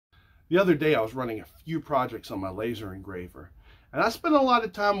The other day I was running a few projects on my laser engraver, and I spent a lot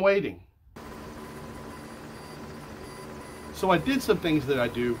of time waiting. So I did some things that I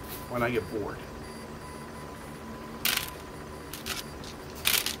do when I get bored.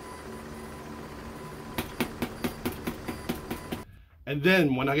 And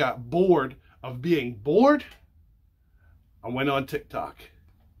then when I got bored of being bored, I went on TikTok.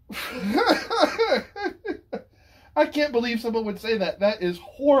 I can't believe someone would say that. That is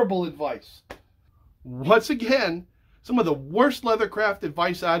horrible advice. Once again, some of the worst leathercraft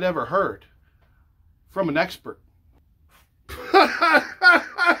advice I'd ever heard from an expert.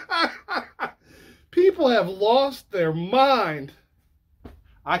 People have lost their mind.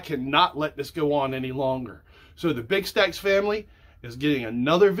 I cannot let this go on any longer. So the Big Stacks family is getting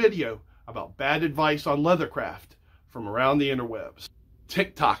another video about bad advice on leathercraft from around the interwebs.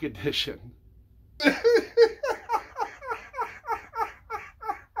 TikTok edition.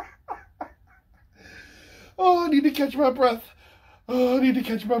 Oh, I need to catch my breath. Oh, I need to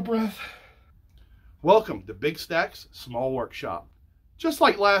catch my breath. Welcome to Big Stacks Small Workshop. Just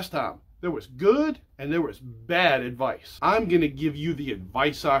like last time, there was good and there was bad advice. I'm going to give you the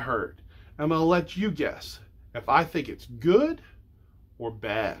advice I heard. I'm going to let you guess if I think it's good or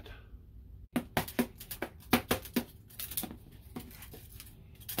bad.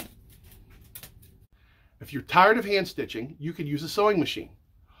 If you're tired of hand stitching, you could use a sewing machine.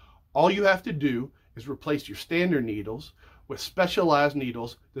 All you have to do is replace your standard needles with specialized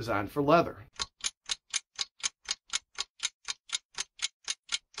needles designed for leather.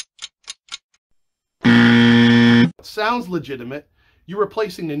 Sounds legitimate. You're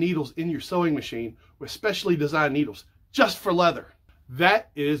replacing the needles in your sewing machine with specially designed needles just for leather.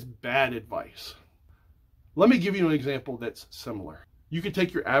 That is bad advice. Let me give you an example that's similar. You could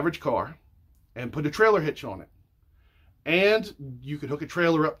take your average car and put a trailer hitch on it. And you could hook a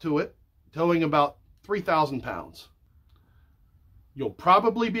trailer up to it, towing about 3,000 pounds. You'll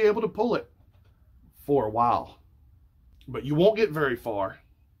probably be able to pull it for a while, but you won't get very far.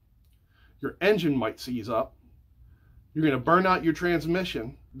 Your engine might seize up. You're going to burn out your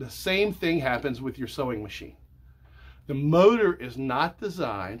transmission. The same thing happens with your sewing machine. The motor is not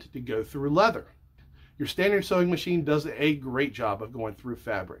designed to go through leather. Your standard sewing machine does a great job of going through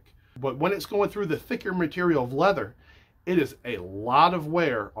fabric, but when it's going through the thicker material of leather, it is a lot of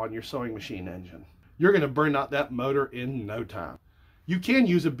wear on your sewing machine engine. You're going to burn out that motor in no time. You can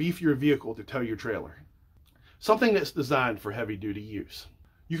use a beefier vehicle to tow your trailer, something that's designed for heavy-duty use.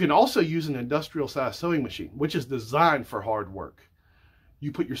 You can also use an industrial-sized sewing machine, which is designed for hard work.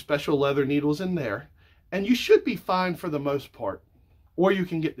 You put your special leather needles in there, and you should be fine for the most part. Or you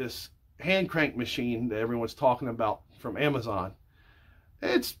can get this hand crank machine that everyone's talking about from Amazon.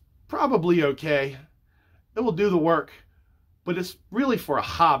 It's probably okay. It will do the work, but it's really for a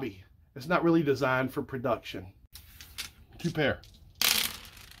hobby. It's not really designed for production. Two pair.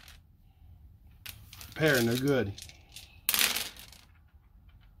 Pair and they're good.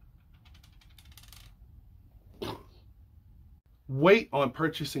 Wait on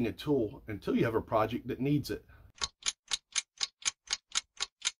purchasing a tool until you have a project that needs it.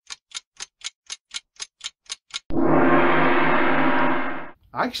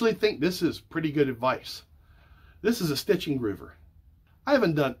 I actually think this is pretty good advice. This is a stitching groover. I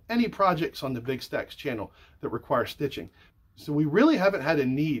haven't done any projects on the Big Stacks channel that require stitching, so we really haven't had a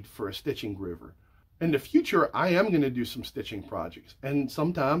need for a stitching groover. In the future, I am going to do some stitching projects, and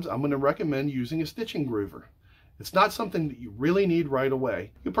sometimes I'm going to recommend using a stitching groover. It's not something that you really need right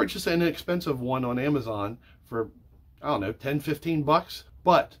away. You can purchase an inexpensive one on Amazon for, I don't know, 10, 15 bucks,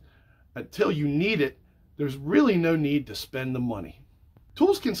 but until you need it, there's really no need to spend the money.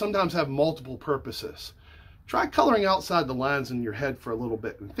 Tools can sometimes have multiple purposes. Try coloring outside the lines in your head for a little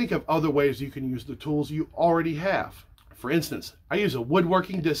bit and think of other ways you can use the tools you already have. For instance, I use a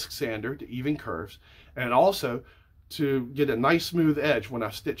woodworking disc sander to even curves and also to get a nice smooth edge when I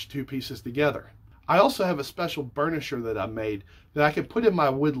stitch two pieces together. I also have a special burnisher that I made that I can put in my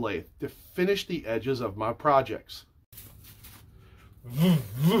wood lathe to finish the edges of my projects.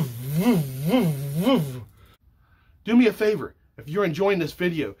 Do me a favor, if you're enjoying this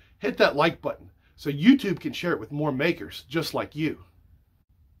video, hit that like button so YouTube can share it with more makers just like you.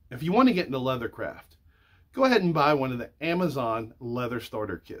 If you want to get into leathercraft, go ahead and buy one of the Amazon leather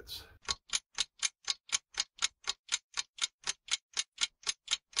starter kits.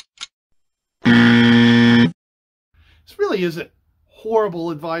 This really isn't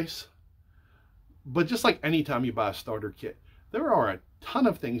horrible advice, but just like any time you buy a starter kit, there are a ton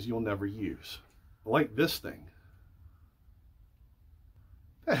of things you'll never use, like this thing.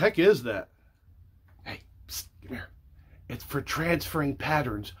 The heck is that? Hey, psst, come here. It's for transferring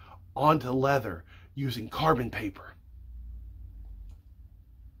patterns onto leather using carbon paper.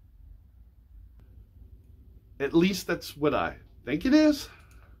 At least that's what I think it is.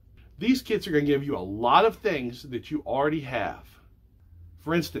 These kits are going to give you a lot of things that you already have.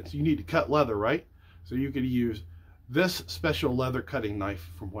 For instance, you need to cut leather, right? So you could use this special leather cutting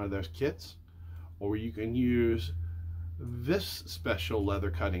knife from one of those kits, or you can use this special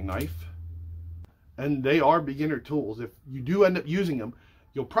leather cutting knife. And they are beginner tools. If you do end up using them,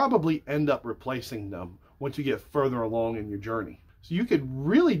 you'll probably end up replacing them once you get further along in your journey. So you could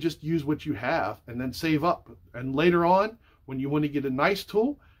really just use what you have and then save up. And later on, when you want to get a nice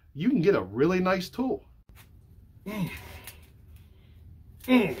tool, you can get a really nice tool.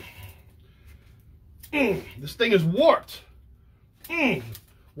 This thing is warped.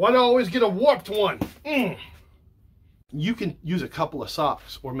 Why do I always get a warped one? You can use a couple of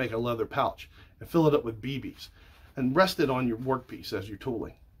socks or make a leather pouch and fill it up with BBs and rest it on your workpiece as you're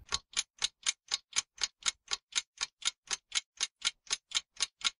tooling.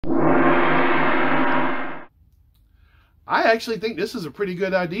 I actually think this is a pretty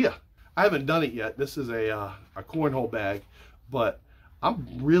good idea. I haven't done it yet. This is a cornhole bag, but I'm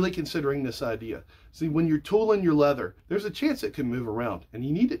really considering this idea. See, when you're tooling your leather, there's a chance it can move around, and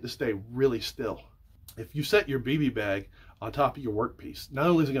you need it to stay really still. If you set your BB bag on top of your workpiece, not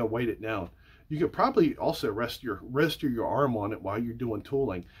only is it going to weight it down, you could probably also rest your wrist or your arm on it while you're doing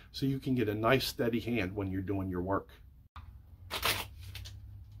tooling, so you can get a nice steady hand when you're doing your work.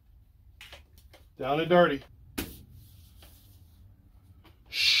 Down and dirty.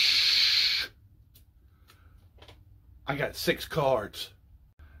 Shh. I got 6 cards.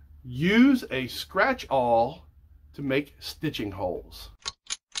 Use a scratch awl to make stitching holes.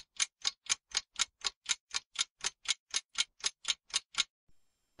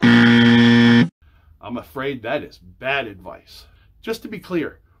 I'm afraid that is bad advice. Just to be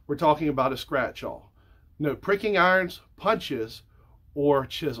clear, we're talking about a scratch awl. No pricking irons, punches, or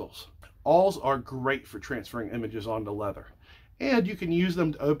chisels. Awls are great for transferring images onto leather. And you can use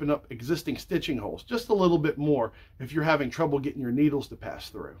them to open up existing stitching holes just a little bit more if you're having trouble getting your needles to pass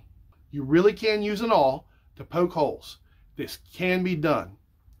through. You really can use an awl to poke holes. This can be done.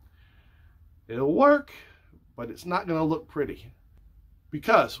 It'll work, but it's not going to look pretty.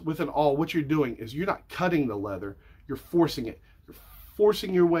 Because with an awl, what you're doing is you're not cutting the leather, you're forcing it. You're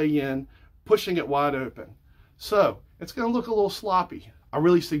forcing your way in, pushing it wide open. So it's going to look a little sloppy. I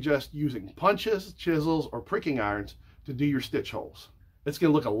really suggest using punches, chisels, or pricking irons to do your stitch holes. It's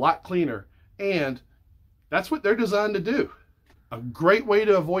going to look a lot cleaner, and that's what they're designed to do. A great way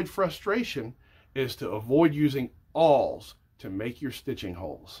to avoid frustration is to avoid using awls to make your stitching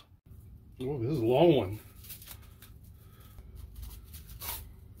holes. Oh, this is a long one.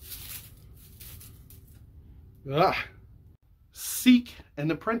 Seek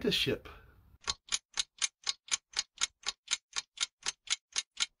an apprenticeship.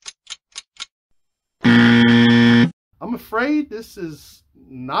 I'm afraid this is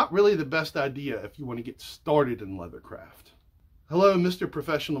not really the best idea if you want to get started in leathercraft. Hello, Mr.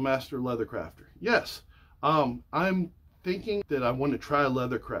 Professional Master Leathercrafter. Yes, I'm thinking that I want to try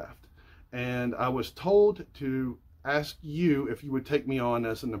leathercraft, and I was told to ask you if you would take me on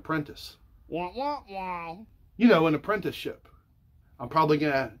as an apprentice. You know, an apprenticeship. I'm probably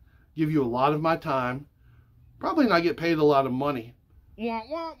going to give you a lot of my time, probably not get paid a lot of money.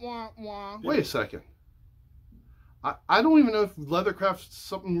 Wait a second. I don't even know if leathercraft's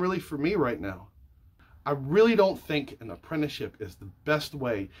something really for me right now. I really don't think an apprenticeship is the best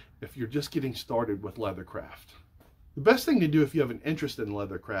way if you're just getting started with leathercraft. The best thing to do if you have an interest in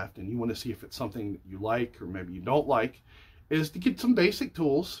leathercraft and you want to see if it's something that you like or maybe you don't like is to get some basic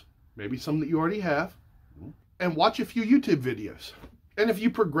tools, maybe some that you already have, and watch a few YouTube videos. And if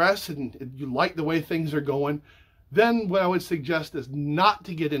you progress and you like the way things are going, then what I would suggest is not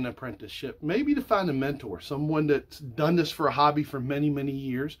to get an apprenticeship, maybe to find a mentor, someone that's done this for a hobby for many, many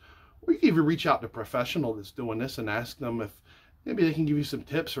years. Or you can even reach out to a professional that's doing this and ask them if maybe they can give you some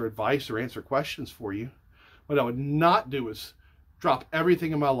tips or advice or answer questions for you. What I would not do is drop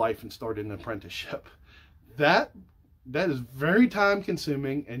everything in my life and start an apprenticeship. That is very time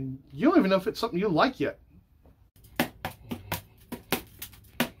consuming, and you don't even know if it's something you like yet.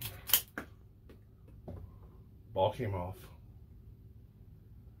 Ball came off.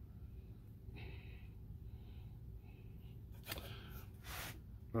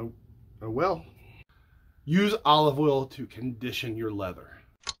 Oh well. Use olive oil to condition your leather.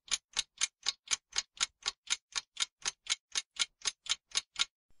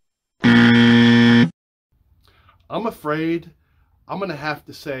 I'm afraid I'm going to have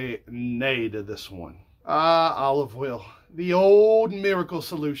to say nay to this one. Ah, olive oil, the old miracle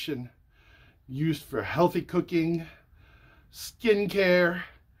solution used for healthy cooking, skincare,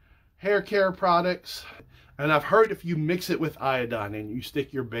 hair care products. And I've heard if you mix it with iodine and you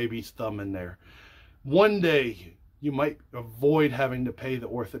stick your baby's thumb in there, one day you might avoid having to pay the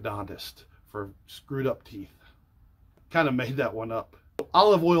orthodontist for screwed up teeth. Kind of made that one up.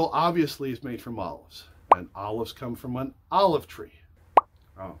 Olive oil obviously is made from olives, and olives come from an olive tree.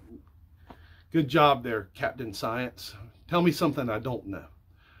 Oh, good job there, Captain Science. Tell me something I don't know.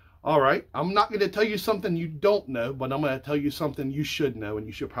 All right, I'm not going to tell you something you don't know, but I'm going to tell you something you should know and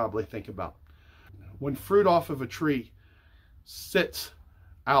you should probably think about. When fruit off of a tree sits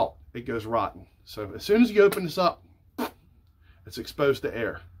out, it goes rotten. So as soon as you open this up, it's exposed to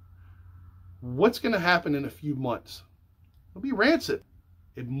air. What's going to happen in a few months? It'll be rancid.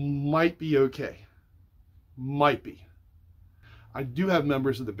 It might be okay. Might be. I do have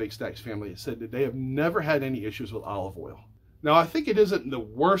members of the Big Stacks family that said that they have never had any issues with olive oil. Now, I think it isn't the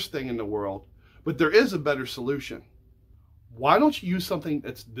worst thing in the world, but there is a better solution. Why don't you use something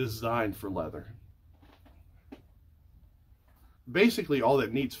that's designed for leather? Basically, all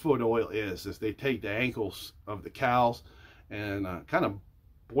that needs foot oil is they take the ankles of the cows and kind of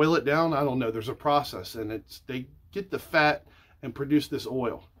boil it down. I don't know. There's a process, and they get the fat and produce this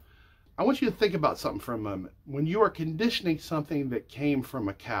oil. I want you to think about something for a moment. When you are conditioning something that came from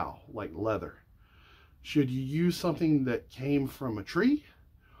a cow, like leather, should you use something that came from a tree?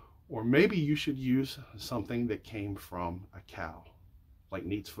 Or maybe you should use something that came from a cow, like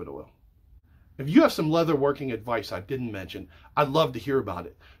neat's foot oil. If you have some leather working advice I didn't mention, I'd love to hear about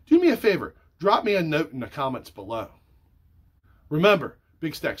it. Do me a favor, drop me a note in the comments below. Remember,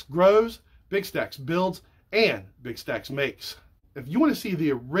 Big Stacks grows, Big Stacks builds, and Big Stacks makes. If you want to see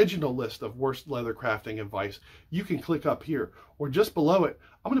the original list of worst leather crafting advice, you can click up here, or just below it,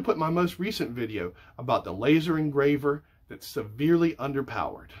 I'm going to put my most recent video about the laser engraver that's severely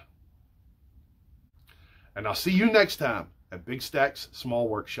underpowered. And I'll see you next time at Big Stacks Small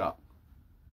Workshop.